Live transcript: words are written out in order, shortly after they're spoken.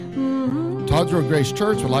Todd's Road Grace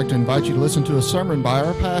Church would like to invite you to listen to a sermon by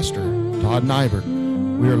our pastor, Todd Nybert.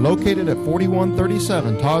 We are located at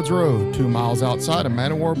 4137 Todd's Road, 2 miles outside of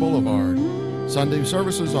Man O' War Boulevard. Sunday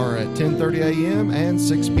services are at 10:30 a.m. and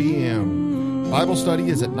 6 p.m. Bible study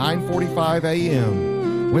is at 9:45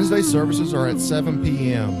 a.m. Wednesday services are at 7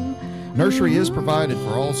 p.m. Nursery is provided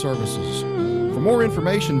for all services. For more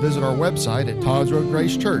information, visit our website at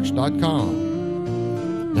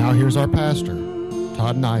toddsroadgracechurch.com. Now here's our pastor,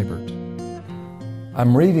 Todd Nybert.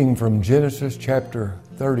 I'm reading from Genesis chapter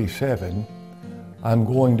 37. I'm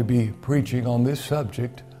going to be preaching on this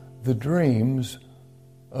subject, the dreams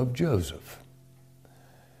of Joseph.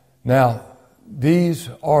 Now, these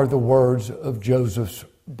are the words of Joseph's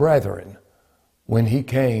brethren when he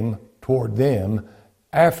came toward them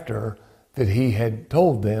after that he had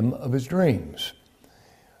told them of his dreams.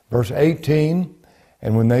 Verse 18,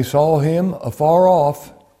 and when they saw him afar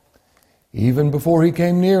off, even before he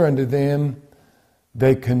came near unto them,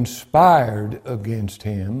 they conspired against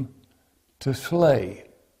him to slay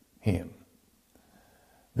him.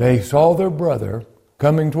 They saw their brother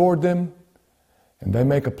coming toward them, and they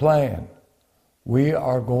make a plan. We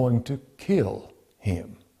are going to kill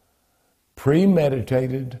him.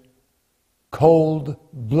 Premeditated,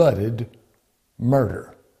 cold-blooded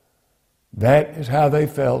murder. That is how they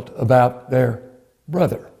felt about their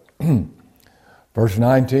brother. Verse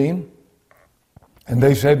 19, and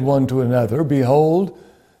they said one to another, behold,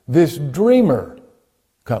 this dreamer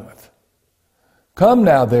cometh. Come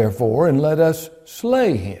now, therefore, and let us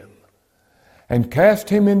slay him, and cast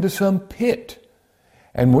him into some pit,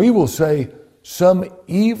 and we will say, some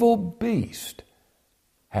evil beast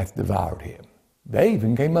hath devoured him. They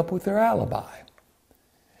even came up with their alibi.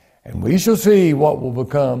 And we shall see what will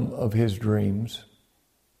become of his dreams,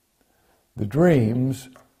 the dreams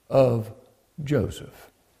of Joseph.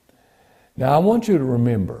 Now, I want you to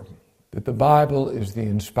remember that the Bible is the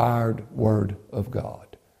inspired Word of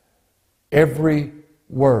God. Every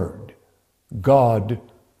word God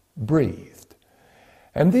breathed.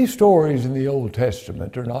 And these stories in the Old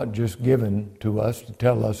Testament are not just given to us to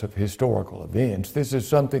tell us of historical events. This is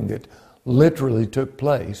something that literally took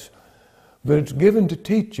place, but it's given to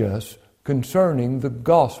teach us concerning the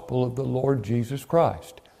gospel of the Lord Jesus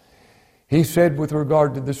Christ. He said with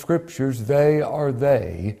regard to the Scriptures, they are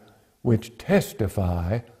they which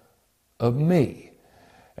testify of me.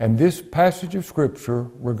 And this passage of Scripture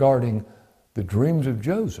regarding the dreams of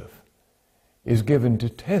Joseph is given to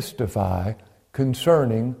testify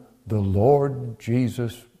concerning the Lord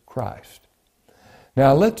Jesus Christ.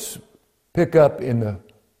 Now let's pick up in the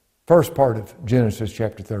first part of Genesis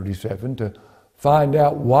chapter 37 to find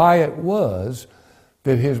out why it was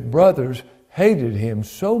that his brothers hated him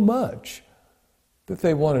so much that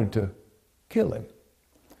they wanted to kill him.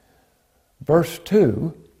 Verse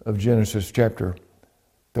 2 of Genesis chapter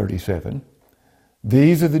 37,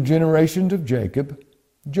 these are the generations of Jacob,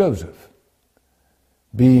 Joseph,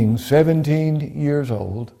 being 17 years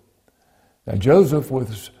old. Now Joseph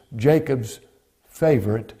was Jacob's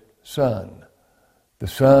favorite son, the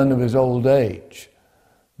son of his old age,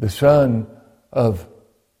 the son of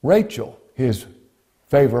Rachel, his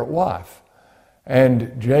favorite wife.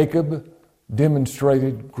 And Jacob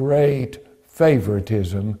demonstrated great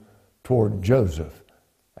favoritism toward Joseph,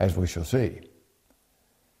 as we shall see.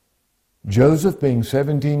 Joseph, being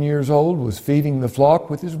 17 years old, was feeding the flock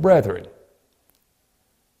with his brethren.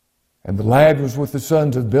 And the lad was with the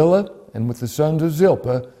sons of Bilhah and with the sons of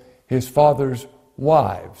Zilpah, his father's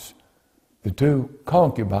wives, the 2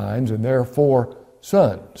 concubines and their 4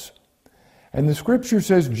 sons. And the Scripture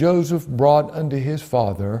says Joseph brought unto his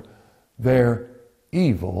father their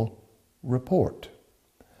evil report.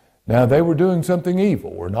 Now they were doing something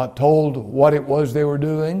evil. We're not told what it was they were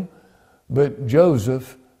doing, but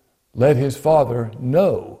Joseph let his father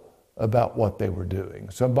know about what they were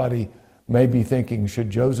doing. Somebody may be thinking,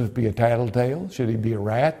 should Joseph be a tattletale? Should he be a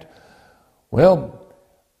rat? Well,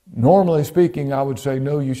 normally speaking, I would say,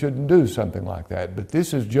 no, you shouldn't do something like that. But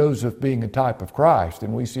this is Joseph being a type of Christ,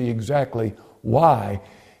 and we see exactly why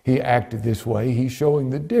he acted this way. He's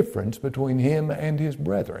showing the difference between him and his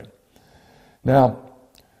brethren. Now,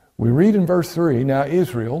 we read in verse 3, now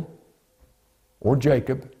Israel, or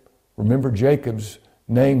Jacob, remember Jacob's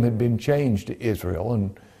name had been changed to Israel,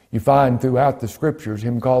 and you find throughout the Scriptures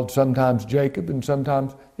him called sometimes Jacob and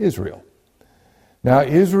sometimes Israel. Now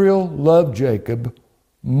Israel loved Jacob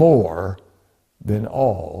more than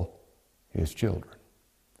all his children.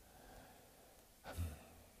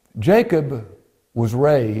 Jacob was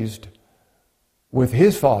raised with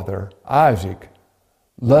his father, Isaac,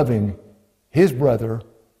 loving his brother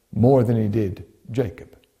more than he did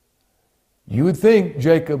Jacob. You would think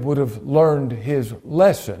Jacob would have learned his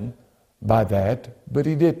lesson by that, but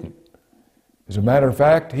he didn't. As a matter of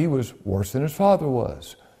fact, he was worse than his father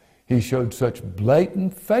was. He showed such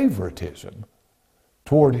blatant favoritism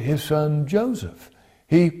toward his son Joseph.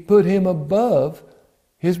 He put him above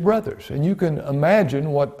his brothers. And you can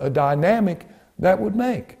imagine what a dynamic that would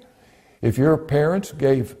make. If your parents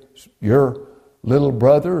gave your little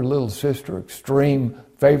brother or little sister extreme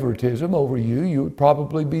favoritism over you, you would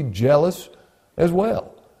probably be jealous as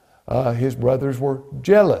well. His brothers were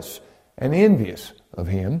jealous and envious of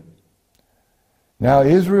him. Now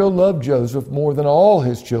Israel loved Joseph more than all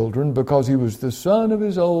his children because he was the son of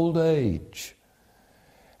his old age.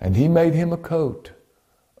 And he made him a coat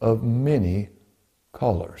of many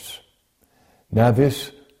colors. Now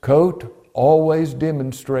this coat always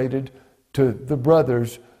demonstrated to the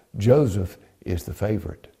brothers Joseph is the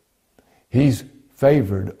favorite. He's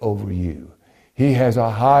favored over you. He has a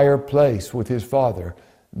higher place with his father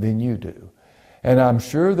than you do. And I'm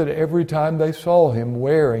sure that every time they saw him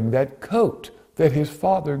wearing that coat that his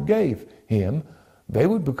father gave him, they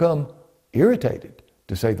would become irritated,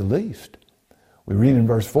 to say the least. We read in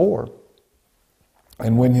verse 4,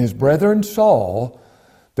 "And when his brethren saw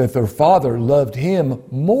that their father loved him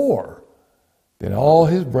more than all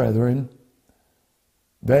his brethren,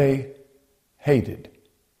 they hated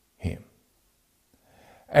him.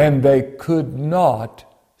 And they could not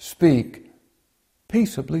speak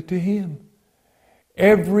peaceably to him."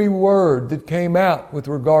 Every word that came out with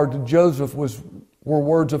regard to Joseph were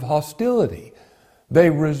words of hostility. They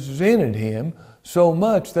resented him so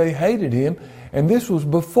much they hated him, and this was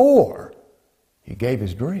before he gave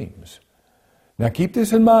his dreams. Now keep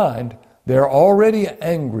this in mind. They're already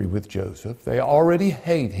angry with Joseph. They already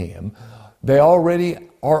hate him. They already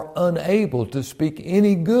are unable to speak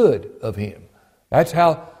any good of him. That's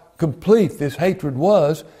how complete this hatred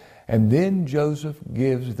was. And then Joseph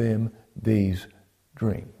gives them these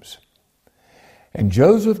dreams. And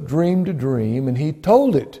Joseph dreamed a dream, and he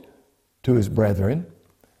told it to his brethren,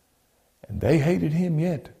 and they hated him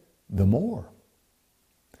yet the more.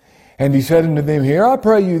 And he said unto them, "Hear, I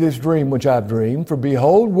pray you, this dream which I've dreamed. For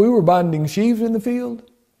behold, we were binding sheaves in the field,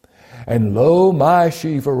 and lo, my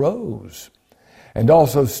sheaf arose, and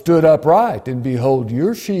also stood upright. And behold,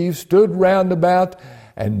 your sheaves stood round about,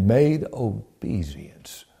 and made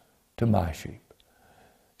obeisance to my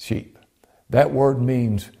sheep." That word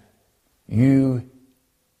means you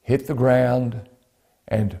hit the ground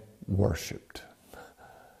and worshiped.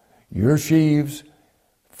 Your sheaves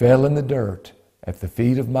fell in the dirt at the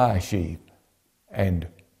feet of my sheep and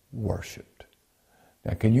worshiped.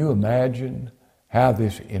 Now, can you imagine how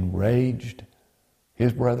this enraged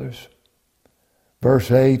his brothers?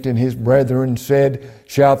 Verse 8, "And his brethren said,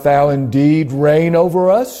 Shalt thou indeed reign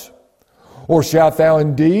over us? Or shalt thou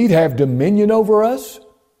indeed have dominion over us?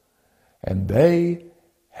 And they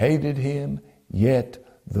hated him yet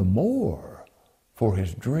the more for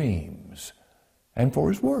his dreams and for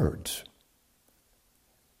his words.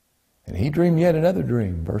 And he dreamed yet another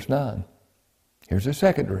dream." Verse 9. Here's a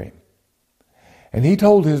second dream. "And he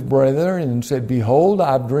told his brethren and said, Behold,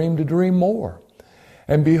 I've dreamed a dream more.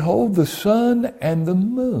 And behold, the sun and the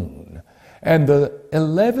moon and the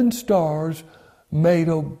 11 stars made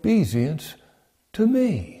obeisance to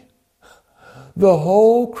me." The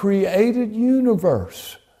whole created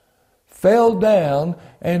universe fell down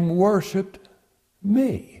and worshiped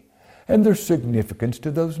me. And there's significance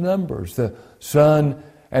to those numbers. The sun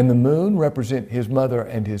and the moon represent his mother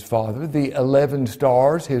and his father. The 11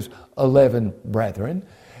 stars, his 11 brethren.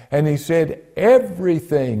 And he said,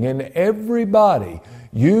 everything and everybody,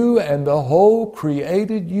 you and the whole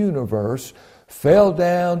created universe, fell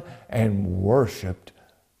down and worshiped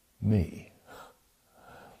me.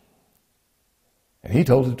 And he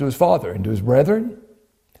told it to his father and to his brethren.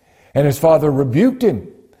 And his father rebuked him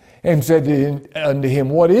and said unto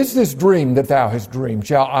him, "What is this dream that thou hast dreamed?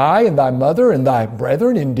 Shall I and thy mother and thy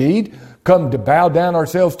brethren indeed come to bow down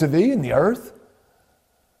ourselves to thee in the earth?"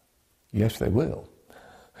 Yes, they will.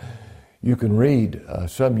 You can read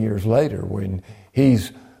some years later when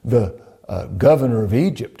he's the governor of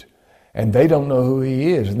Egypt, and they don't know who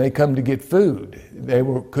he is, and they come to get food. They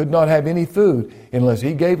could not have any food unless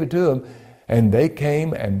he gave it to them. And they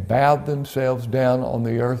came and bowed themselves down on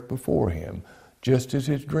the earth before him, just as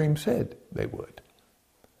his dream said they would.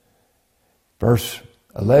 Verse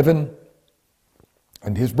 11,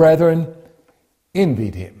 "And his brethren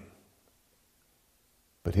envied him.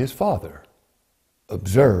 But his father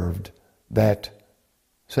observed that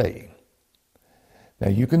saying." Now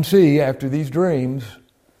you can see after these dreams,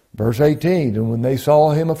 verse 18, "And when they saw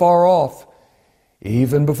him afar off,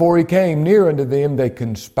 Even before he came near unto them, they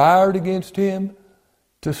conspired against him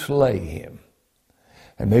to slay him.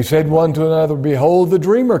 And they said one to another, Behold, the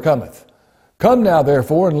dreamer cometh. Come now,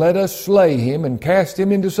 therefore, and let us slay him and cast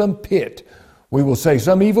him into some pit. We will say,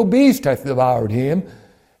 Some evil beast hath devoured him,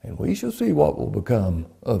 and we shall see what will become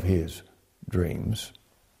of his dreams.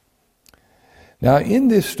 Now, in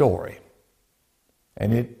this story,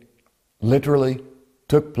 and it literally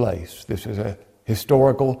took place, this is a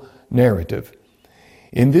historical narrative.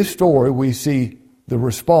 In this story, we see the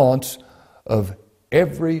response of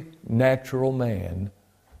every natural man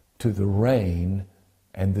to the reign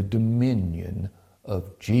and the dominion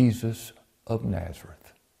of Jesus of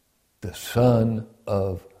Nazareth, the Son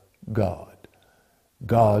of God,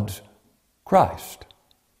 God's Christ.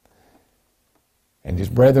 And his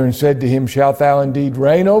brethren said to him, Shalt thou indeed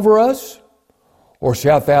reign over us? Or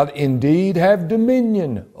shalt thou indeed have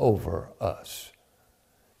dominion over us?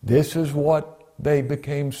 This is what they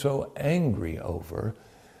became so angry over.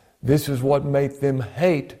 This is what made them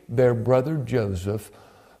hate their brother Joseph,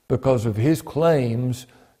 because of his claims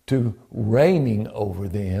to reigning over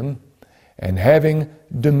them and having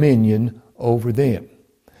dominion over them.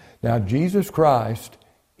 Now, Jesus Christ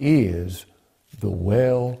is the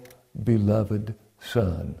well-beloved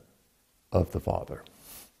Son of the Father.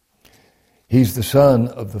 He's the Son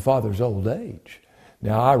of the Father's old age.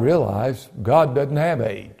 Now, I realize God doesn't have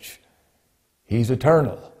age. He's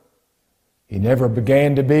eternal. He never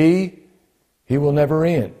began to be. He will never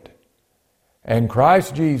end. And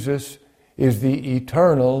Christ Jesus is the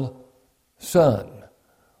eternal Son.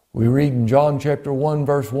 We read in John chapter 1,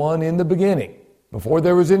 verse 1, In the beginning, before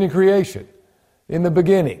there was any creation, in the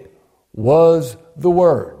beginning was the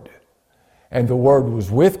Word. And the Word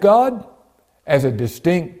was with God as a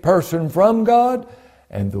distinct person from God,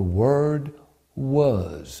 and the Word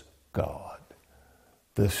was God.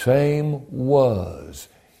 The same was,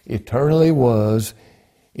 eternally was,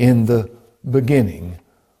 in the beginning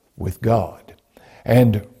with God.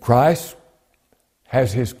 And Christ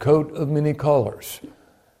has his coat of many colors.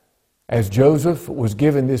 As Joseph was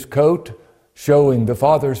given this coat, showing the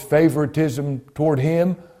Father's favoritism toward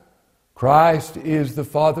him, Christ is the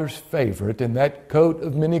Father's favorite, and that coat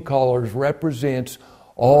of many colors represents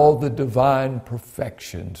all the divine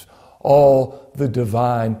perfections, all the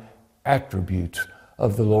divine attributes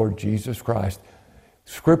of the Lord Jesus Christ.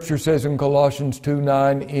 Scripture says in Colossians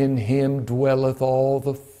 2:9, In him dwelleth all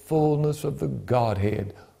the fullness of the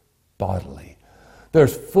Godhead bodily.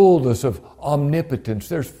 There's fullness of omnipotence.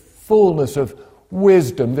 There's fullness of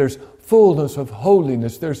wisdom. There's fullness of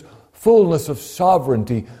holiness. There's fullness of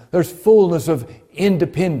sovereignty. There's fullness of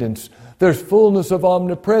independence. There's fullness of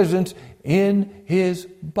omnipresence in his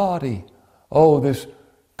body. Oh, this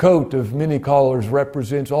coat of many colors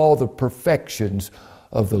represents all the perfections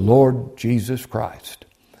of the Lord Jesus Christ.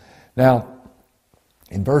 Now,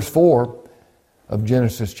 in verse 4 of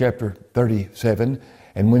Genesis chapter 37,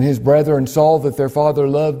 And when his brethren saw that their father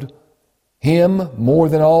loved him more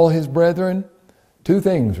than all his brethren, two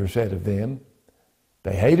things are said of them.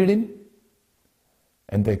 They hated him,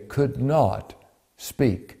 and they could not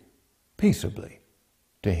speak peaceably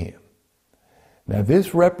to him. Now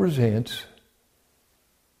this represents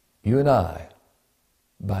you and I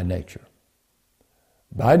by nature.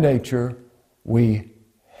 By nature, we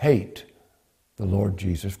hate the Lord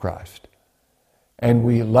Jesus Christ. And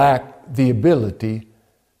we lack the ability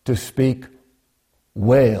to speak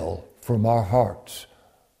well from our hearts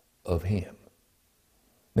of him.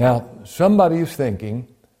 Now, somebody is thinking,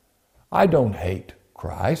 I don't hate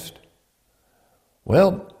Christ.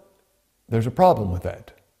 Well, there's a problem with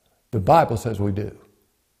that. The Bible says we do.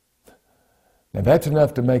 Now, that's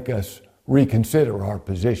enough to make us reconsider our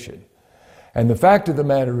position. And the fact of the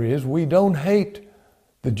matter is, we don't hate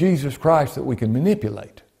the Jesus Christ that we can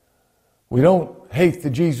manipulate. We don't hate the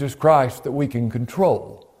Jesus Christ that we can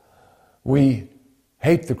control. We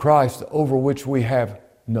hate the Christ over which we have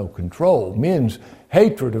no control. Men's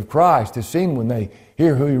hatred of Christ is seen when they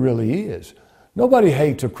hear who he really is. Nobody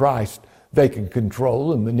hates a Christ they can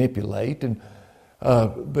control and manipulate,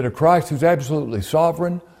 but a Christ who's absolutely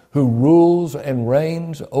sovereign, who rules and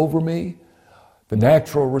reigns over me. The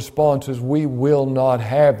natural response is we will not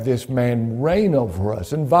have this man reign over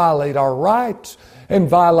us and violate our rights and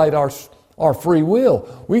violate our free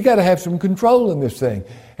will. We got to have some control in this thing.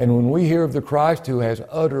 And when we hear of the Christ who has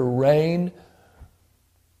utter reign,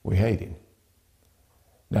 we hate him.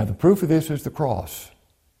 Now the proof of this is the cross.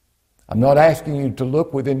 I'm not asking you to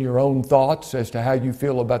look within your own thoughts as to how you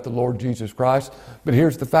feel about the Lord Jesus Christ, but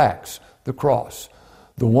here's the facts. The cross.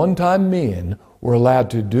 The one time men were allowed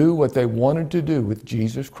to do what they wanted to do with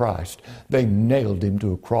Jesus Christ, they nailed him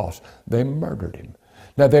to a cross. They murdered him.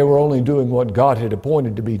 Now, they were only doing what God had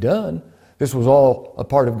appointed to be done. This was all a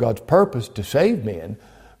part of God's purpose to save men.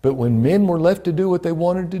 But when men were left to do what they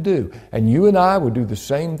wanted to do, and you and I would do the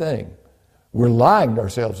same thing, we're lying to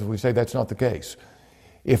ourselves if we say that's not the case.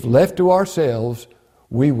 If left to ourselves,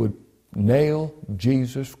 we would nail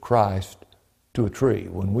Jesus Christ to a tree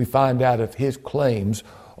when we find out of his claims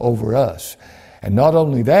over us. And not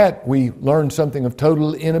only that, we learned something of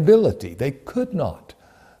total inability. They could not.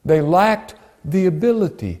 They lacked the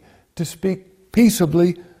ability to speak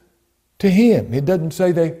peaceably to him. It doesn't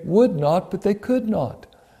say they would not, but they could not.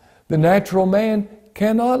 The natural man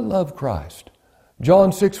cannot love Christ.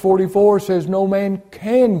 John 6:44 says, no man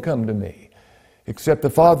can come to me except the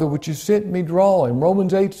Father which has sent me draw him.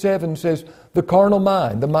 Romans 8:7 says, the carnal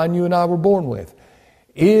mind, the mind you and I were born with,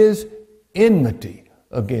 is enmity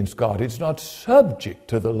against God. It's not subject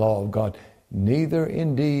to the law of God, neither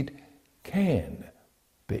indeed can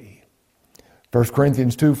be. 1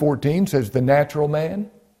 Corinthians 2:14 says, the natural man,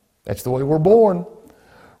 that's the way we're born,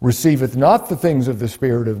 receiveth not the things of the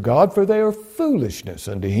Spirit of God, for they are foolishness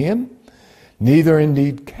unto him, neither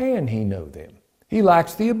indeed can he know them. He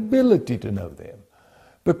lacks the ability to know them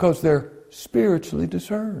because they're spiritually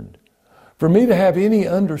discerned. For me to have any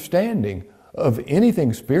understanding of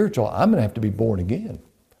anything spiritual, I'm going to have to be born again.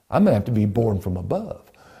 I'm going to have to be born from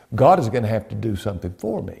above. God is going to have to do something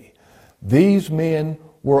for me. These men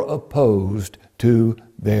were opposed to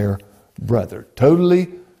their brother, totally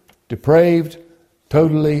depraved,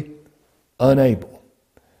 totally unable.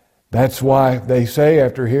 That's why they say,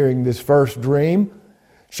 after hearing this first dream,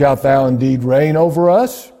 shalt thou indeed reign over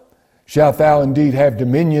us? Shalt thou indeed have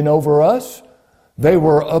dominion over us? They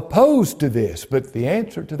were opposed to this, but the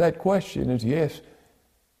answer to that question is yes,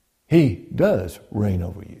 he does reign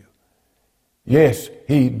over you. Yes,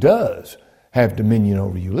 he does have dominion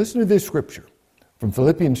over you. Listen to this scripture from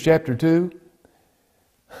Philippians chapter 2.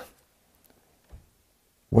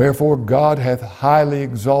 Wherefore God hath highly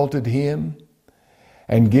exalted him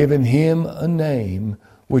and given him a name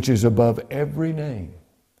which is above every name,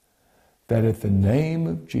 that at the name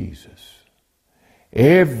of Jesus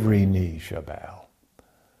every knee shall bow,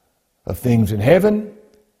 of things in heaven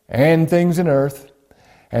and things in earth,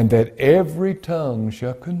 and that every tongue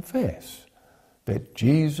shall confess that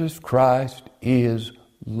Jesus Christ is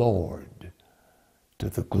Lord, to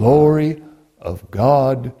the glory of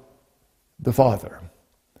God the Father.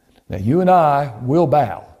 Now, you and I will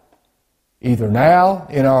bow, either now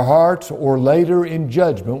in our hearts or later in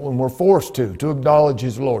judgment when we're forced to acknowledge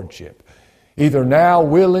his lordship. Either now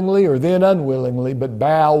willingly or then unwillingly, but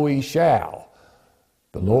bow we shall.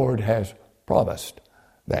 The Lord has promised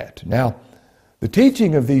that. Now, the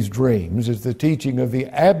teaching of these dreams is the teaching of the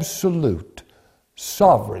absolute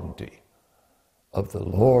sovereignty of the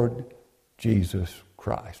Lord Jesus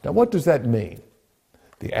Christ. Now, what does that mean?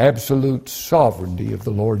 The absolute sovereignty of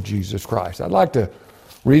the Lord Jesus Christ. I'd like to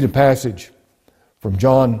read a passage from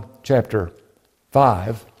John chapter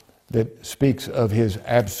 5 that speaks of his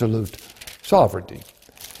absolute sovereignty.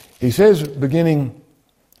 He says, beginning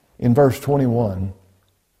in verse 21,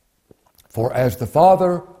 for as the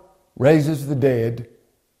Father raises the dead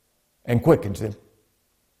and quickens them.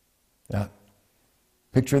 Now,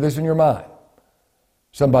 picture this in your mind.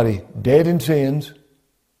 Somebody dead in sins,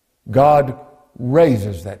 God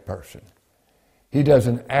raises that person. He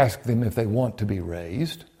doesn't ask them if they want to be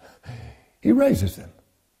raised. He raises them.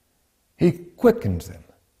 He quickens them,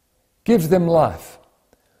 gives them life.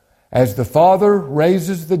 As the Father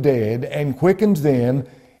raises the dead and quickens them,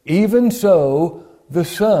 even so the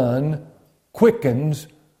Son quickens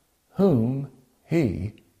whom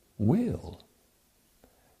he will.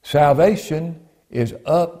 Salvation is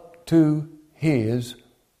up to his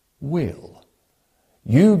will.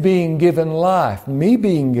 You being given life, me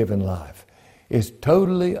being given life, is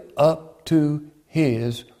totally up to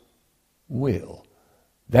his will.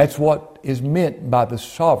 That's what is meant by the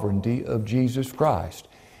sovereignty of Jesus Christ.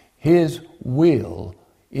 His will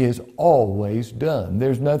is always done.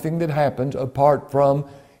 There's nothing that happens apart from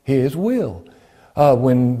his will.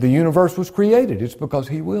 When the universe was created, it's because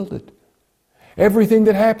he willed it. Everything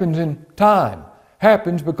that happens in time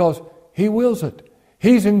happens because he wills it.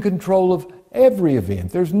 He's in control of every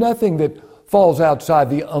event. There's nothing that falls outside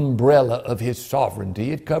the umbrella of his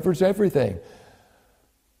sovereignty. It covers everything.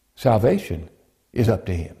 Salvation is up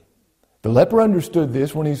to him. The leper understood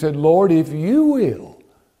this when he said, Lord, if you will,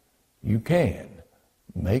 you can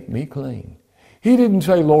make me clean. He didn't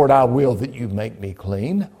say, Lord, I will that you make me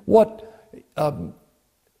clean. What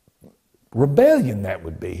rebellion that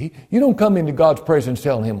would be. You don't come into God's presence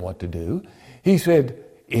telling Him what to do. He said,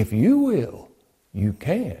 if you will, you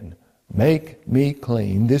can make me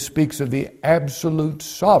clean. This speaks of the absolute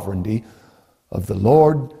sovereignty of the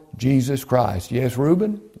Lord Jesus Christ. Yes,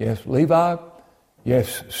 Reuben. Yes, Levi.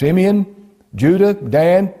 Yes, Simeon, Judah,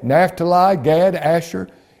 Dan, Naphtali, Gad, Asher,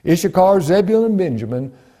 Issachar, Zebulun, and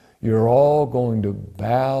Benjamin. You're all going to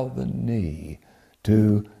bow the knee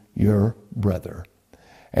to your brother.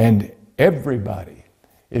 And everybody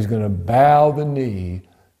is going to bow the knee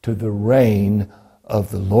to the reign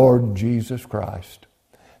of the Lord Jesus Christ.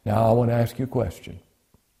 Now, I want to ask you a question.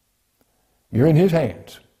 You're in His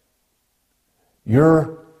hands.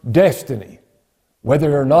 Your destiny,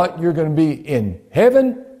 whether or not you're going to be in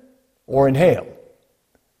heaven or in hell,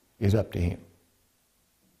 is up to Him.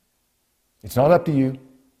 It's not up to you.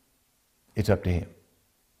 It's up to Him.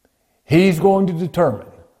 He's going to determine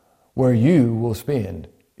where you will spend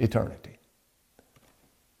eternity.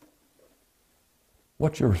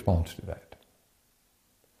 What's your response to that?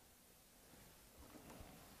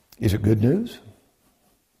 Is it good news?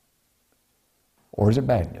 Or is it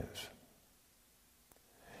bad news?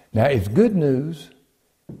 Now, it's good news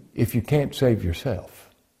if you can't save yourself.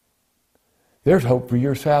 There's hope for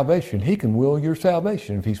your salvation. He can will your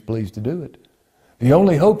salvation if He's pleased to do it. The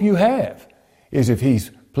only hope you have is if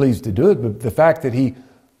He's pleased to do it. But the fact that He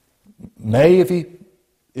may, if He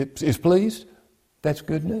is pleased, that's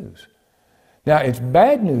good news. Now, it's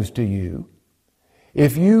bad news to you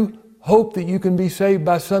if you hope that you can be saved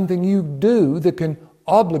by something you do that can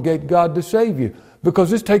obligate God to save you,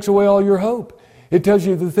 because this takes away all your hope. It tells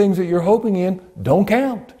you the things that you're hoping in don't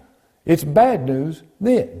count. It's bad news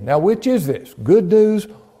then. Now, which is this? Good news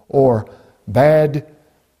or bad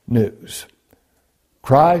news?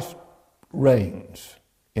 Christ reigns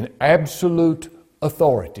in absolute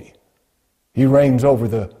authority. He reigns over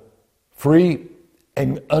the free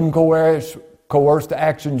and uncoerced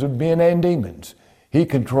actions of men and demons. He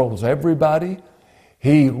controls everybody.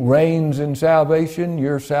 He reigns in salvation.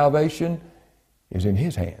 Your salvation is in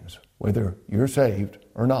His hands, whether you're saved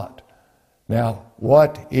or not. Now,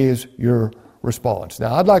 what is your response?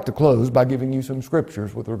 Now, I'd like to close by giving you some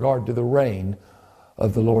scriptures with regard to the reign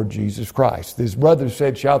of the Lord Jesus Christ. His brother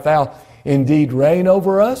said, shalt thou indeed reign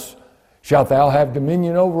over us? Shalt thou have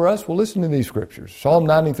dominion over us? Well, listen to these scriptures. Psalm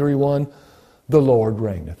 93:1, the Lord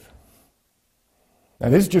reigneth. Now,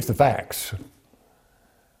 this is just the facts.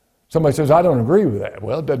 Somebody says, I don't agree with that.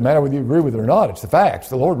 Well, it doesn't matter whether you agree with it or not. It's the facts.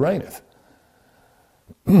 The Lord reigneth.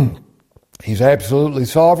 He's absolutely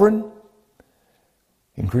sovereign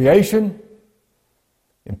in creation,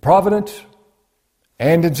 in providence,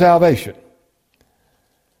 and in salvation.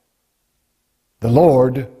 The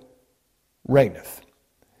Lord reigneth.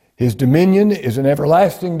 His dominion is an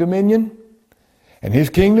everlasting dominion, and His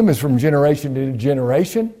kingdom is from generation to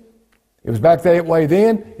generation. It was back that way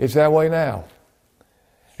then, it's that way now.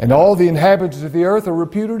 And all the inhabitants of the earth are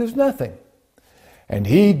reputed as nothing. And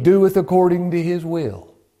He doeth according to His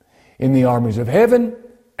will in the armies of heaven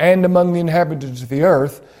and among the inhabitants of the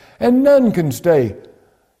earth, and none can stay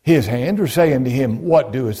His hand or say unto Him,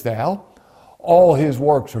 what doest thou? All His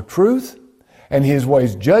works are truth, and His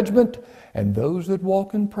ways judgment, and those that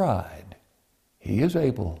walk in pride He is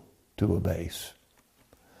able to abase.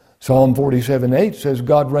 Psalm 47:8 says,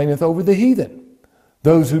 God reigneth over the heathen.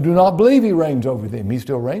 Those who do not believe He reigns over them, He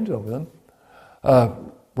still reigns over them.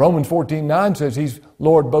 Romans 14:9 says He's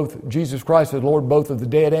Lord both, Jesus Christ is Lord both of the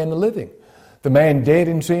dead and the living. The man dead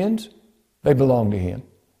in sins, they belong to Him.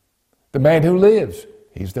 The man who lives,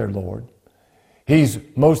 He's their Lord. He's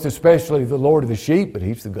most especially the Lord of the sheep, but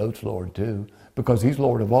He's the goat's Lord too, because He's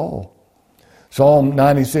Lord of all. Psalm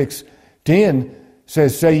 96:10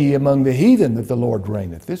 says, say ye among the heathen that the Lord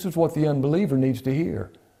reigneth. This is what the unbeliever needs to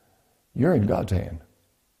hear. You're in God's hand.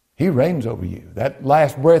 He reigns over you. That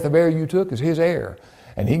last breath of air you took is His air,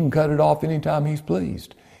 and He can cut it off anytime He's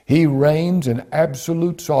pleased. He reigns in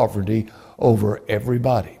absolute sovereignty over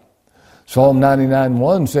everybody. Psalm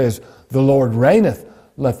 99:1 says, the Lord reigneth,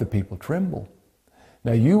 let the people tremble.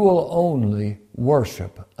 Now you will only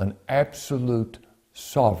worship an absolute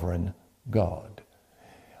sovereign God.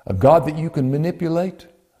 A God that you can manipulate,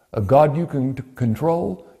 a God you can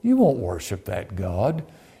control. You won't worship that God.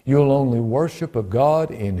 You'll only worship a God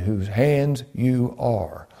in whose hands you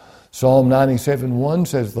are. Psalm 97:1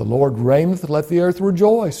 says, the Lord reigneth, let the earth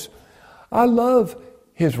rejoice. I love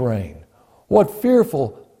His reign. What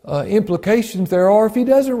fearful implications there are if He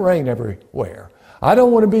doesn't reign everywhere. I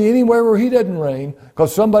don't want to be anywhere where He doesn't reign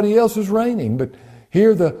because somebody else is reigning. But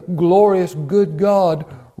here the glorious good God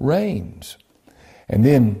reigns. And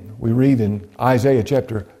then we read in Isaiah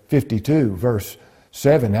chapter 52, verse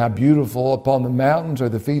 7, how beautiful upon the mountains are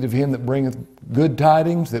the feet of him that bringeth good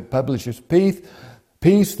tidings, that publisheth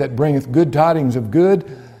peace, that bringeth good tidings of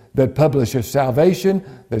good, that publisheth salvation,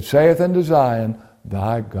 that saith unto Zion,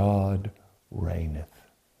 thy God reigneth.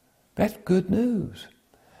 That's good news.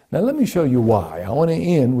 Now let me show you why. I want to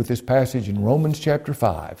end with this passage in Romans chapter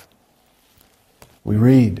 5. We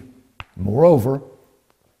read, moreover,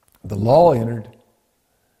 the law entered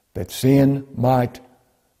that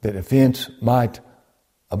that offense might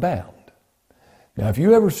abound. Now if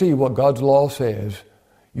you ever see what God's law says,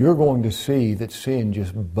 you're going to see that sin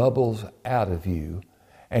just bubbles out of you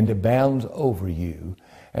and abounds over you,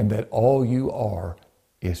 and that all you are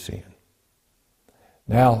is sin.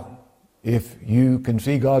 Now, if you can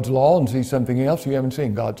see God's law and see something else, you haven't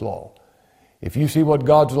seen God's law. If you see what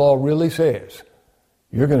God's law really says,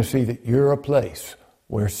 you're going to see that you're a place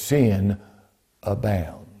where sin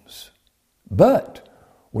abounds. But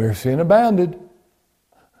where sin abounded,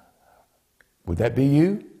 would that be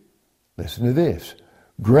you? Listen to this.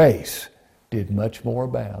 Grace did much more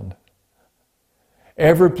abound.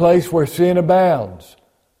 Every place where sin abounds,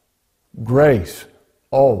 grace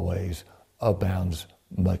always abounds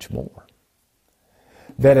much more.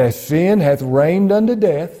 That as sin hath reigned unto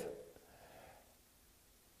death,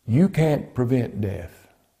 you can't prevent death.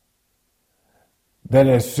 That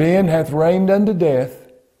as sin hath reigned unto death,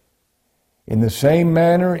 in the same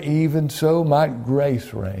manner even so might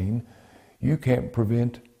grace reign. You can't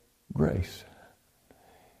prevent grace.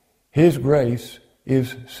 His grace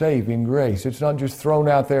is saving grace. It's not just thrown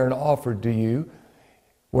out there and offered to you.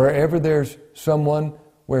 Wherever there's someone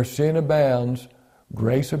where sin abounds,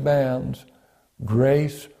 grace abounds.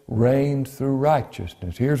 Grace reigns through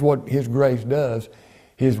righteousness. Here's what His grace does.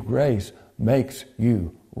 His grace makes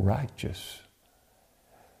you righteous.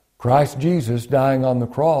 Christ Jesus, dying on the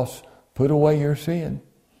cross, put away your sin.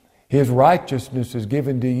 His righteousness is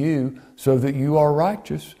given to you so that you are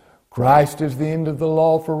righteous. Christ is the end of the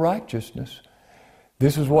law for righteousness.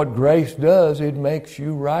 This is what grace does. It makes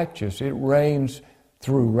you righteous. It reigns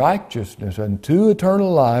through righteousness unto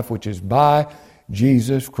eternal life, which is by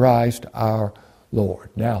Jesus Christ our Lord.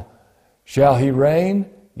 Now, shall He reign?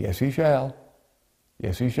 Yes, He shall.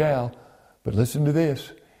 Yes, He shall. But listen to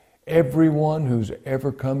this. Everyone who's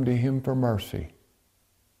ever come to Him for mercy,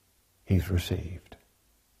 He's received.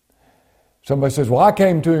 Somebody says, well, I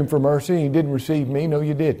came to Him for mercy and He didn't receive me. No,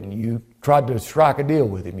 you didn't. You tried to strike a deal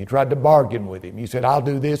with Him. You tried to bargain with Him. You said, I'll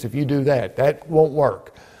do this if you do that. That won't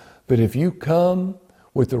work. But if you come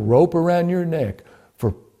with the rope around your neck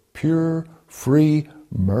for pure, free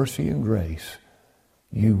mercy and grace,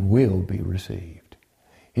 you will be received.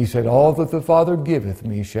 He said, all that the Father giveth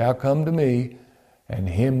me shall come to me, and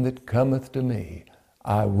him that cometh to me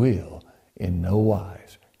I will in no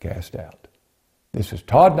wise cast out. This is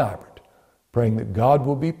Todd Nybert, praying that God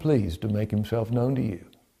will be pleased to make Himself known to you.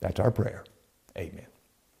 That's our prayer. Amen.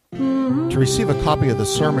 To receive a copy of the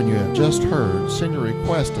sermon you have just heard, send your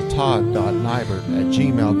request to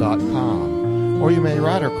todd.nybert@gmail.com, or you may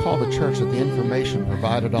write or call the church at the information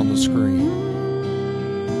provided on the screen.